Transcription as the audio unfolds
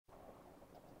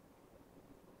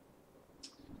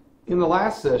In the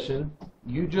last session,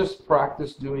 you just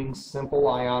practiced doing simple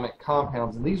ionic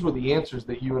compounds, and these were the answers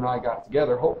that you and I got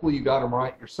together. Hopefully you got them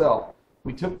right yourself.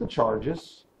 We took the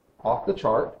charges off the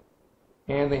chart,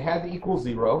 and they had to equal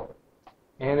 0.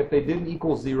 And if they didn't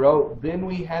equal 0, then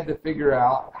we had to figure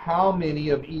out how many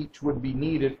of each would be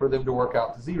needed for them to work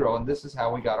out to 0. And this is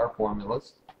how we got our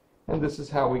formulas, and this is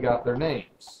how we got their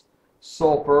names.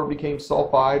 Sulfur became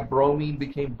sulfide, bromine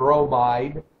became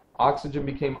bromide, oxygen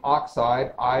became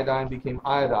oxide, iodine became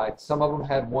iodide. Some of them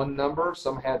had one number,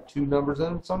 some had two numbers in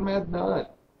them, some had none.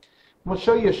 I'm going to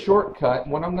show you a shortcut,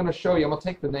 and what I'm going to show you, I'm going to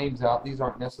take the names out. These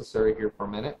aren't necessary here for a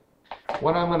minute.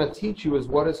 What I'm going to teach you is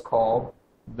what is called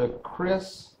the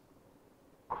Criss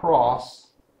Cross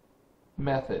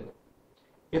method.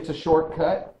 It's a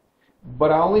shortcut,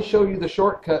 but I only show you the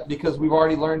shortcut because we've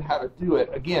already learned how to do it.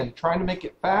 Again, trying to make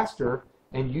it faster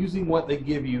and using what they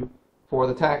give you for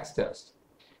the tax test.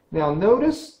 Now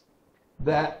notice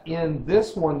that in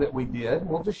this one that we did,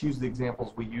 we'll just use the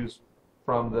examples we used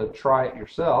from the try it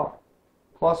yourself,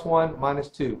 +1,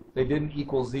 -2. They didn't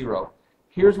equal 0.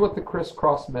 Here's what the Criss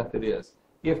Cross method is.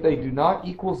 If they do not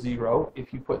equal 0,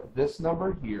 if you put this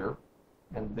number here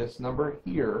and this number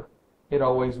here, it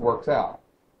always works out.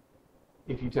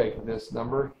 If you take this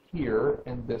number here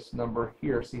and this number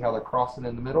here, see how they're crossing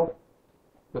in the middle?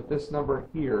 Put this number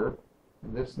here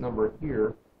and this number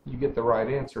here, you get the right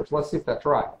answer. So let's see if that's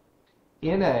right.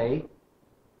 Na2S1.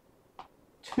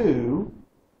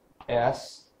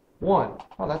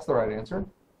 Oh, that's the right answer.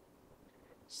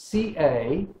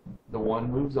 Ca, the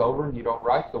 1 moves over and you don't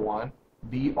write the 1.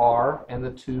 Br and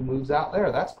the 2 moves out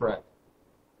there. That's correct.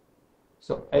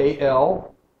 So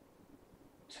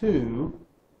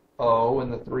Al2O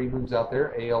and the 3 moves out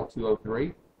there.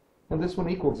 Al2O3. And this one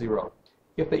equals 0.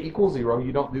 If they equal 0,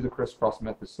 you don't do the Criss Cross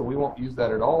method. So we won't use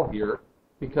that at all here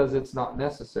because it's not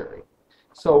necessary.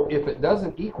 So if it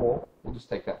doesn't equal, we'll just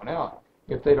take that one out.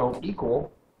 If they don't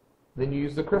equal, then you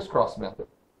use the Criss Cross method.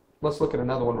 Let's look at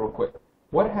another one real quick.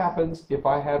 What happens if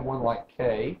I had one like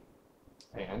K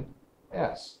and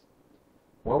S?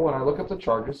 Well, when I look up the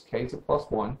charges, K is a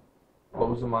 +1,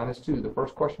 O is a -2. The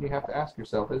first question you have to ask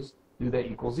yourself is, do they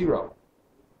equal 0?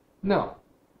 No.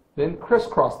 Then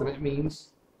crisscross them. It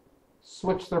means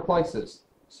switch their places.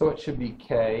 So it should be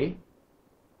K,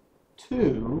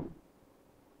 2,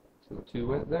 so the 2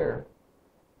 went there,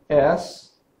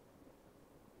 S,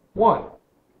 1.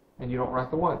 And you don't write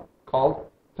the 1,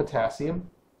 called potassium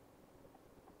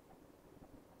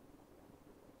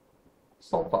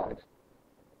sulfide.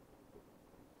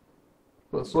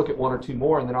 Let's look at one or two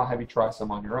more, and then I'll have you try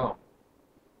some on your own.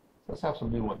 Let's have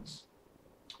some new ones.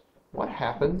 What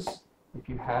happens if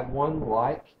you had one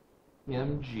like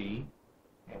Mg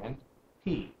and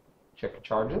P? Check your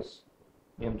charges.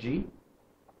 Mg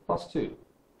 +2,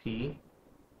 P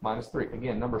 -3.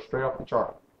 Again, numbers straight off the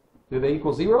chart. Do they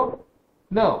equal 0?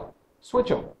 No. Switch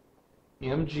them.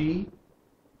 Mg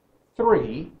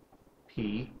 3,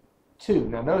 P 2.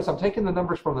 Now notice I'm taking the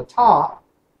numbers from the top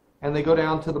and they go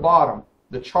down to the bottom.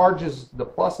 The charges, the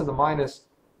plus and the minus,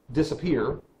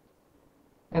 disappear.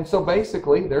 And so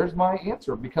basically, there's my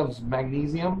answer. It becomes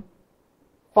magnesium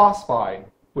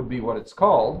phosphide would be what it's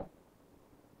called.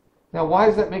 Now why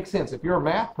does that make sense? If you're a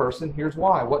math person, here's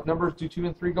why. What numbers do 2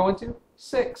 and 3 go into?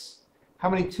 6. How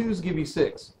many 2's give you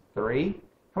 6? 3.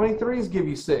 How many 3's give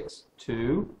you 6?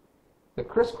 2. The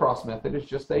Criss Cross method is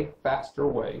just a faster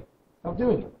way of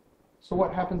doing it. So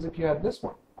what happens if you had this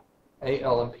one?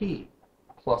 Al and P,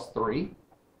 +3,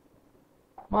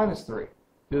 -3.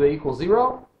 Do they equal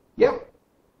 0? Yep.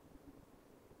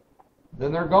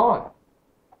 Then they're gone.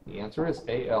 The answer is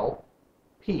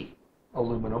AlP,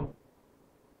 aluminum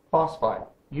phosphide.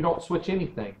 You don't switch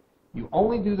anything. You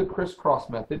only do the Criss Cross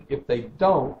method if they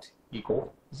don't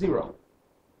equal 0.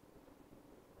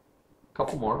 A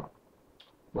couple more.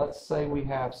 Let's say we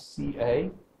have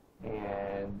Ca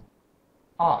and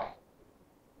I.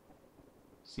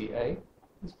 Ca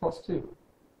is +2.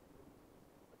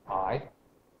 I,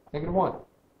 -1.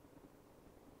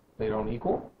 They don't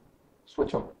equal.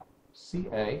 Switch them.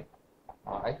 Ca,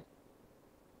 I,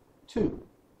 2.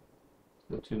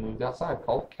 The 2 moved outside,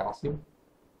 called calcium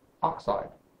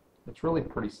oxide. It's really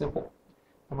pretty simple.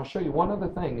 I'm going to show you one other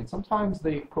thing, and sometimes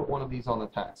they put one of these on the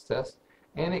tax test,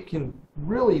 and it can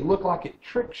really look like it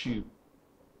tricks you,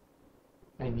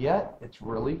 and yet it's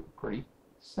really pretty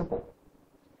simple.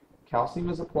 Calcium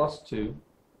is a +2,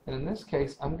 and in this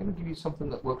case I'm going to give you something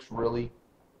that looks really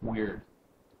weird.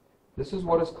 This is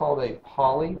what is called a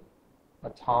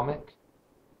polyatomic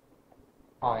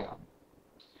ion.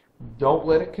 Don't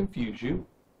let it confuse you.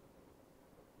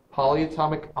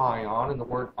 Polyatomic ion, and the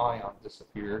word ion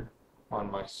disappeared.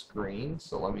 on my screen,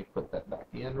 so let me put that back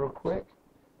in real quick.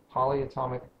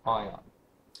 Polyatomic ion.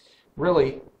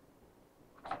 Really,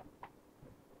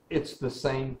 it's the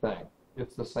same thing.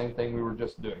 It's the same thing we were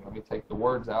just doing. Let me take the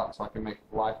words out so I can make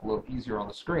life a little easier on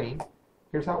the screen.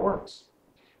 Here's how it works.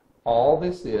 All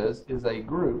this is a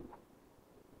group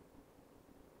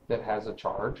that has a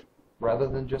charge rather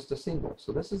than just a single.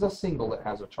 So this is a single that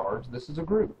has a charge. This is a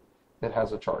group that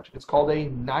has a charge. It's called a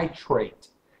nitrate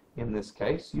in this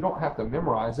case. You don't have to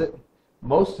memorize it.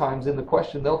 Most times in the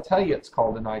question they'll tell you it's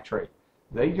called a nitrate.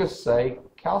 They just say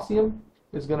calcium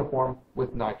is going to form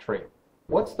with nitrate.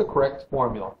 What's the correct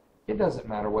formula? It doesn't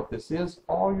matter what this is.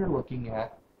 All you're looking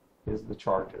at is the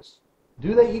charges.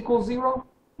 Do they equal 0?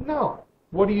 No.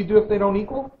 What do you do if they don't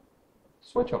equal?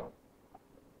 Switch them.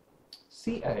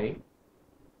 Ca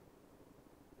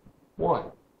 1.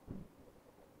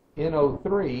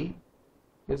 NO3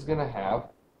 is going to have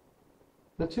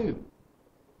the 2.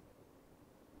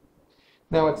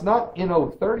 Now it's not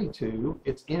NO32,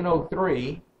 it's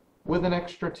NO3 with an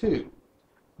extra 2.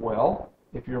 Well,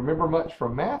 if you remember much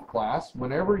from math class,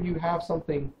 whenever you have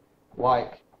something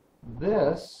like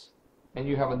this and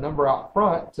you have a number out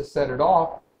front to set it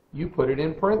off, you put it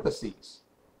in parentheses.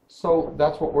 So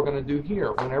that's what we're going to do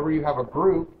here. Whenever you have a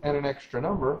group and an extra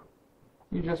number,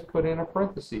 you just put in a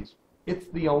parentheses. It's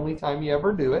the only time you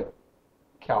ever do it.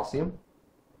 Calcium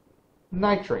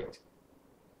nitrate.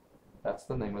 That's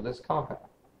the name of this compound.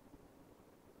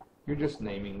 You're just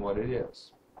naming what it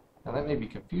is. Now that may be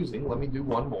confusing. Let me do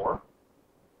one more.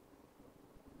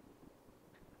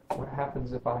 What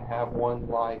happens if I have one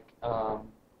like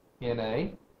Na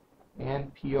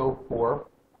and PO4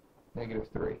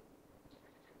 -3?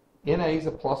 Na is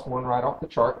a +1 right off the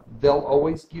chart. They'll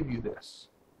always give you this.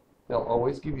 They'll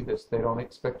always give you this. They don't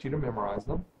expect you to memorize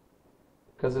them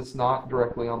because it's not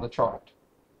directly on the chart.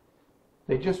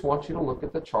 They just want you to look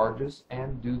at the charges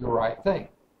and do the right thing.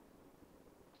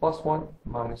 +1,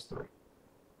 -3.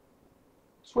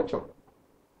 Switch them.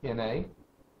 Na,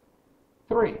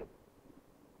 3.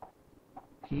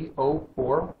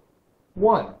 PO4,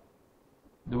 1.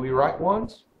 Do we write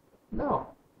ones? No.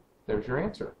 There's your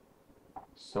answer.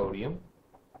 Sodium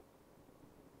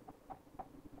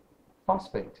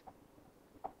phosphate.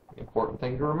 The important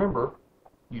thing to remember,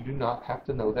 you do not have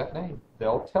to know that name.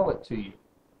 They'll tell it to you.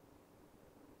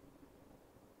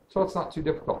 So it's not too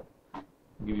difficult. I'll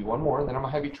give you one more, and then I'm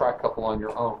going to have you try a couple on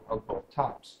your own of both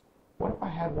types. What if I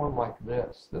had one like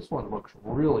this? This one looks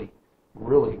really,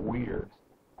 really weird.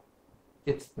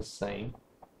 It's the same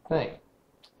thing.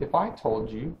 If I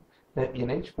told you that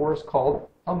NH4 is called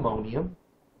ammonium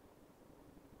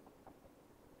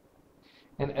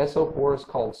and SO4 is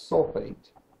called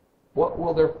sulfate, what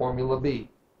will their formula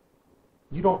be?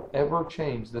 You don't ever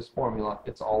change this formula.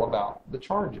 It's all about the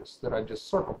charges that I just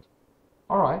circled.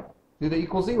 All right, do they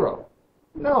equal 0?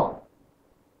 No.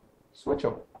 Switch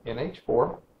them.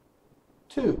 NH4,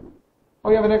 2. Oh,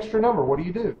 you have an extra number. What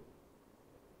do?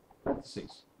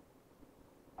 Parentheses.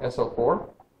 SO4,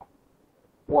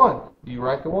 1. Do you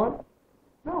write the 1?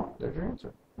 No. There's your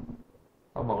answer.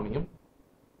 Ammonium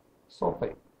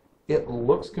sulfate. It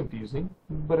looks confusing,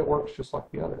 but it works just like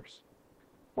the others.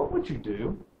 What would you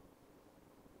do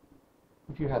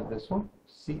if you had this one,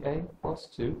 Ca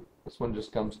 +2? This one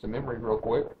just comes to memory real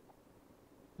quick.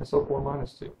 SO4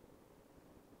 -2.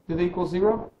 Do they equal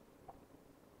 0?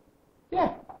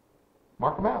 Yeah.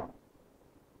 Mark them out.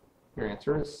 Your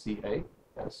answer is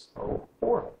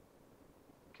CaSO4.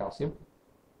 Calcium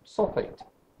sulfate.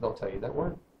 They'll tell you that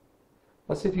word.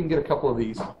 Let's see if you can get a couple of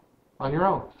these on your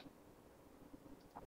own.